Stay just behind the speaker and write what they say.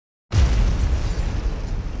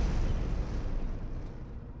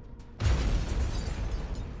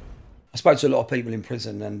I spoke to a lot of people in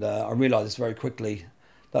prison, and I realised very quickly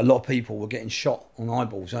that a lot of people were getting shot on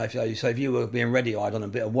eyeballs. So if you were being ready-eyed on a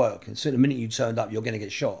bit of work, and so the minute you turned up, you're going to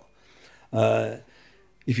get shot. Uh,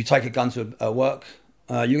 if you take a gun to work,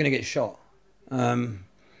 you're going to get shot, and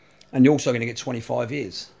you're also going to get 25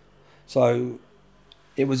 years. So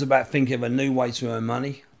it was about thinking of a new way to earn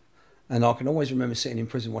money. And I can always remember sitting in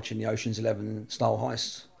prison watching the Ocean's 11 style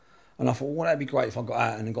heists. And I thought, well, that'd be great if I got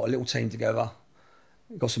out and got a little team together,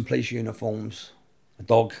 got some police uniforms, a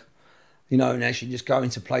dog, you know, and actually just go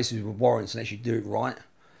into places with warrants and actually do it right.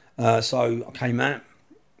 So I came out.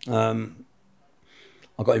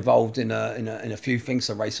 I got involved in a few things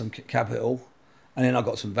to raise some capital. And then I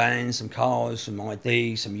got some vans, some cars, some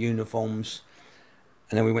ID, some uniforms.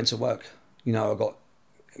 And then we went to work. You know, I got,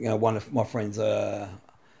 you know, one of my friends,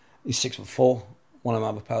 he's 6'4". One of my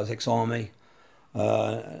other pals, ex-army.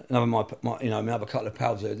 Another my other couple of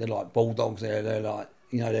pals, they're like bulldogs. They're like,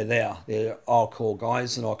 you know, they're hardcore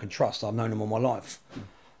guys that I can trust. I've known them all my life.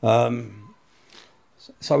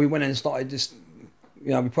 So we went in and started just, you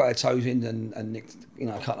know, we put our toes in and nicked, you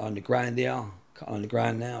know, a couple £100,000 here, a couple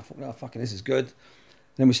 £100,000 now. I thought, oh, fucking, this is good.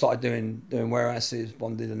 And then we started doing warehouses,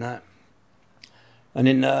 bonded and that. And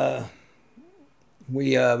then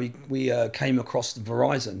we came across the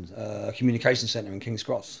Verizon communication centre in King's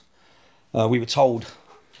Cross. We were told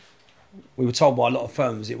by a lot of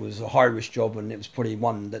firms it was a high risk job, and it was probably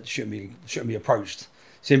one that shouldn't be approached,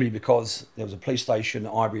 simply because there was a police station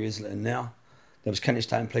at Ivory Islington now, there was Kentish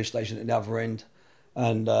Town police station at the other end,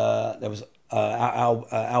 and there was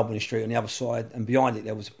Albany Street on the other side, and behind it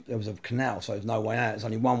there was a canal, so there was no way out. There's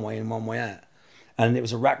only one way in, one way out, and it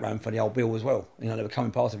was a rat round for the old bill as well. You know, they were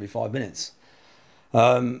coming past every 5 minutes.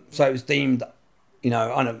 So it was deemed, you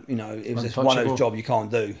know, it was just one of those jobs you can't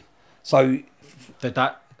do. So did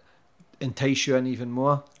that entice you in even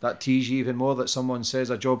more? That tease you even more that someone says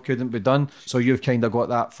a job couldn't be done? So you've kind of got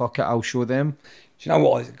that, fuck it, I'll show them. Do you know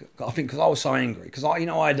what? I think because I was so angry, because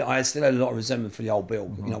I still had a lot of resentment for the old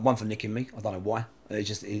Bill. You know, one for nicking me. I don't know why. It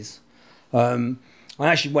just is. I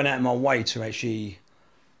actually went out of my way to actually,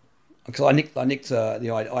 because I nicked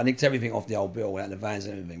everything off the old Bill, out the vans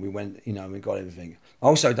and everything. We went, you know, we got everything. I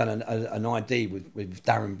also done an ID with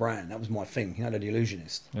Darren Brown. That was my thing, you know, the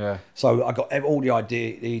illusionist. Yeah. So I got all the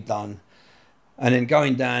ID he'd done, and then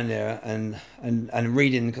going down there and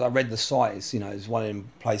reading, because I read the sites, you know, it's one of them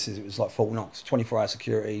places. It was like Fort Knox, 24-hour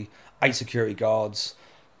security, 8 security guards,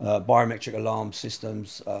 biometric alarm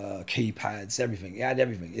systems, keypads, everything. It had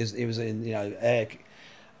everything. It was in, you know, air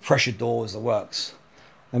pressure doors, the works.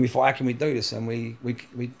 And we thought, how can we do this? And we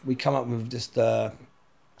come up with just a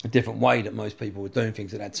different way that most people were doing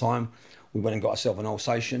things at that time. We went and got ourselves an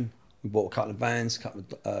Alsatian. We bought a couple of vans,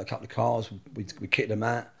 a couple of cars. We kitted them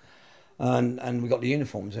out, and we got the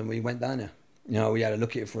uniforms, and we went down there. You know, we had a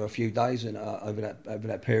look at it for a few days and over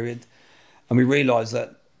that period, and we realised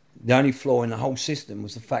that the only flaw in the whole system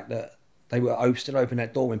was the fact that they were still open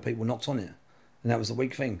that door when people knocked on it, and that was the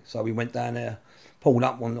weak thing. So we went down there, pulled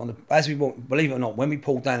up on the, as we walked, believe it or not, when we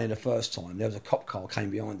pulled down there the first time, there was a cop car came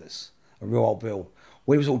behind us, a real old Bill.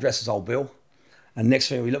 We was all dressed as old Bill, and next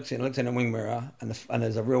thing we looked in the wing mirror, and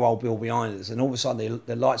there's a real old Bill behind us, and all of a sudden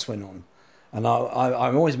the lights went on, and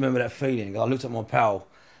I always remember that feeling. I looked at my pal,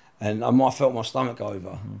 and I felt my stomach go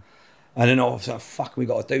over, and then I was like, "Fuck, we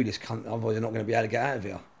got to do this, cunt, otherwise we're not going to be able to get out of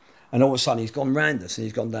here." And all of a sudden he's gone round us and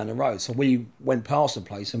he's gone down the road. So we went past the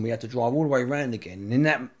place and we had to drive all the way round again. And in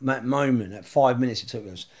that moment, that 5 minutes it took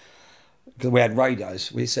us, because we had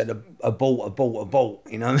radios, we said a bolt,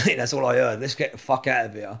 you know what I mean? That's all I heard. Let's get the fuck out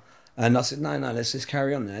of here. And I said, no, let's just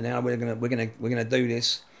carry on there. Now we're gonna do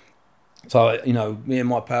this. So, you know, me and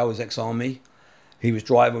my pal was ex-army. He was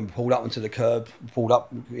driving, we pulled up onto the curb, pulled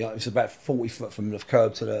up, you know, it's about 40 foot from the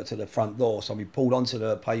curb to the front door. So we pulled onto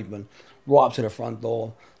the pavement, right up to the front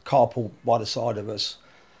door, car pulled by the side of us,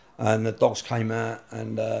 and the dogs came out,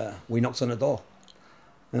 and we knocked on the door.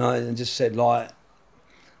 And just said, like,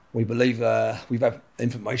 we believe we've had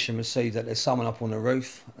information received that there's someone up on the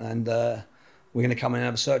roof, and we're going to come in and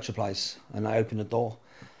have a search of the place. And they opened the door,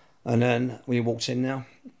 and then we walked in now.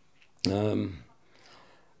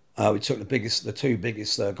 We took the two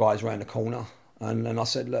biggest guys around the corner, and I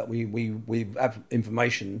said, look, we have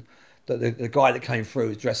information that the guy that came through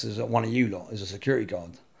is dressed as one of you lot, as a security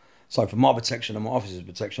guard. So for my protection and my officer's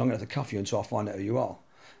protection, I'm going to have to cuff you until I find out who you are.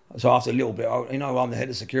 So after a little bit, you know, I'm the head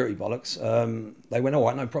of security, bollocks. They went, all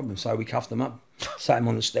right, no problem. So we cuffed them up, sat them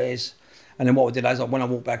on the stairs, and then what we did is, when I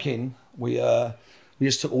walked back in, we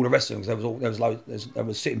just took all the rest of them, because they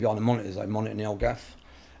were sitting behind the monitors, they monitoring the old gaff.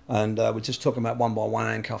 And we just took them out one by one,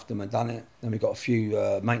 handcuffed them and done it. Then we got a few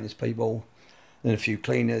maintenance people, then a few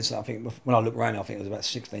cleaners. I think when I looked around, I think there was about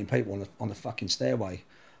 16 people on the fucking stairway.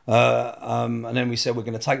 And then we said we're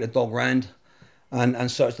going to take the dog round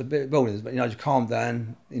and search the buildings, but just calm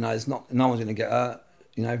down. It's not, no one's going to get hurt.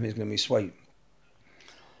 Everything's going to be sweet.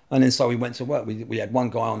 And then so we went to work. We had one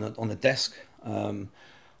guy on the desk.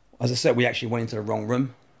 As I said, we actually went into the wrong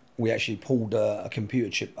room. We actually pulled a computer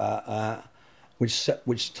chip out,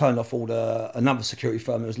 which turned off another security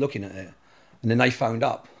firm that was looking at it. And then they phoned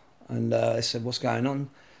up and they said, "What's going on?"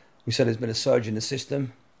 We said, "There's been a surge in the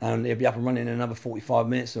system and it'll be up and running in another 45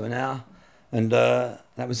 minutes to an hour." And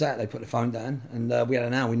that was that. They put the phone down and we had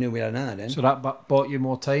an hour. We knew we had an hour then. So that bought you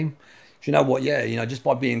more time? Do you know what? Yeah, just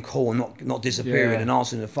by being cool and not disappearing and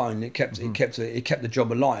answering the phone, it kept the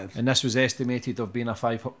job alive. And this was estimated to have been a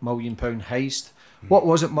 £5 million heist. What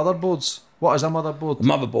was it? Motherboards? What is a motherboard? A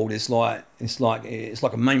motherboard is like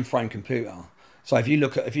a mainframe computer. So if you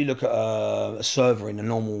look at a server in a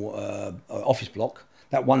normal office block,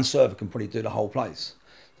 that one server can probably do the whole place.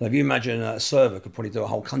 So if you imagine a server could probably do a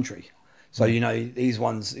whole country. So these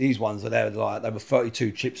ones are there were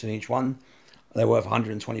 32 chips in each one. They're worth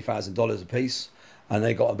 $120,000 a piece, and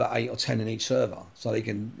they got about 8 or 10 in each server. So they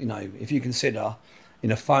can, if you consider, in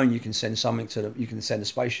a phone you can send something you can send a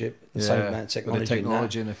spaceship. The same amount of technology. The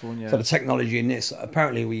technology in the phone, yeah. So the technology in this,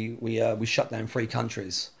 apparently we shut down 3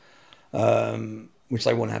 countries, which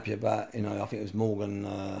they weren't happy about. I think it was Morgan,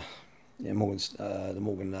 the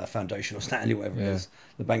Morgan Foundation or Stanley, whatever it is,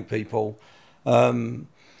 the bank people.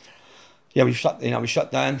 We shut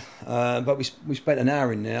down, but we spent an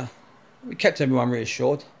hour in there. We kept everyone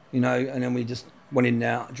reassured, and then we just went in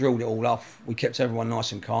there, drilled it all off. We kept everyone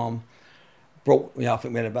nice and calm. I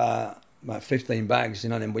think we had about 15 bags,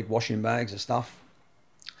 them big washing bags of stuff,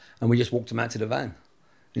 and we just walked them out to the van,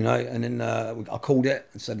 and then I called it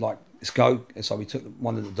and said, let's go. And so we took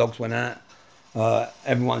one of the dogs went out,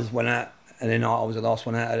 everyone went out, and then I was the last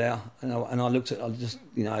one out of there, and I looked at, I just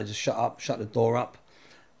shut the door up,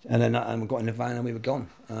 and then we got in the van and we were gone.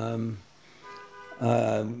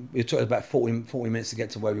 It took us about 40 minutes to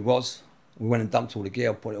get to where we was. We went and dumped all the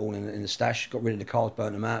gear, put it all in the stash, got rid of the cars,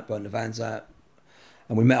 burnt them out, burnt the vans out,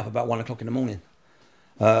 and we met up about 1 o'clock in the morning.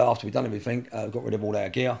 After we'd done everything, got rid of all our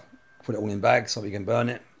gear, put it all in bags so we can burn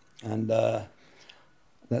it, and that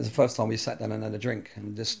was the first time we sat down and had a drink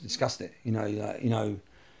and just discussed it.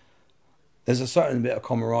 There's a certain bit of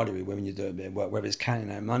camaraderie when you do a bit of work, whether it's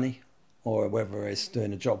counting out money or whether it's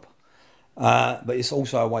doing a job. But it's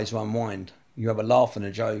also a way to unwind. You have a laugh and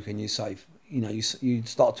a joke, and you say, you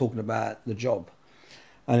start talking about the job,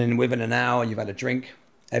 and then within an hour you've had a drink.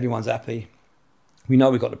 Everyone's happy. We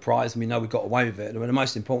know we got the prize, and we know we got away with it. And the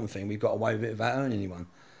most important thing, we got away with it without hurting anyone,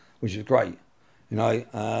 which is great. For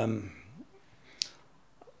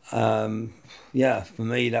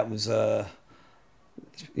me that was, it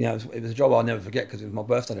was a job I'll never forget because it was my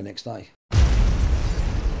birthday the next day.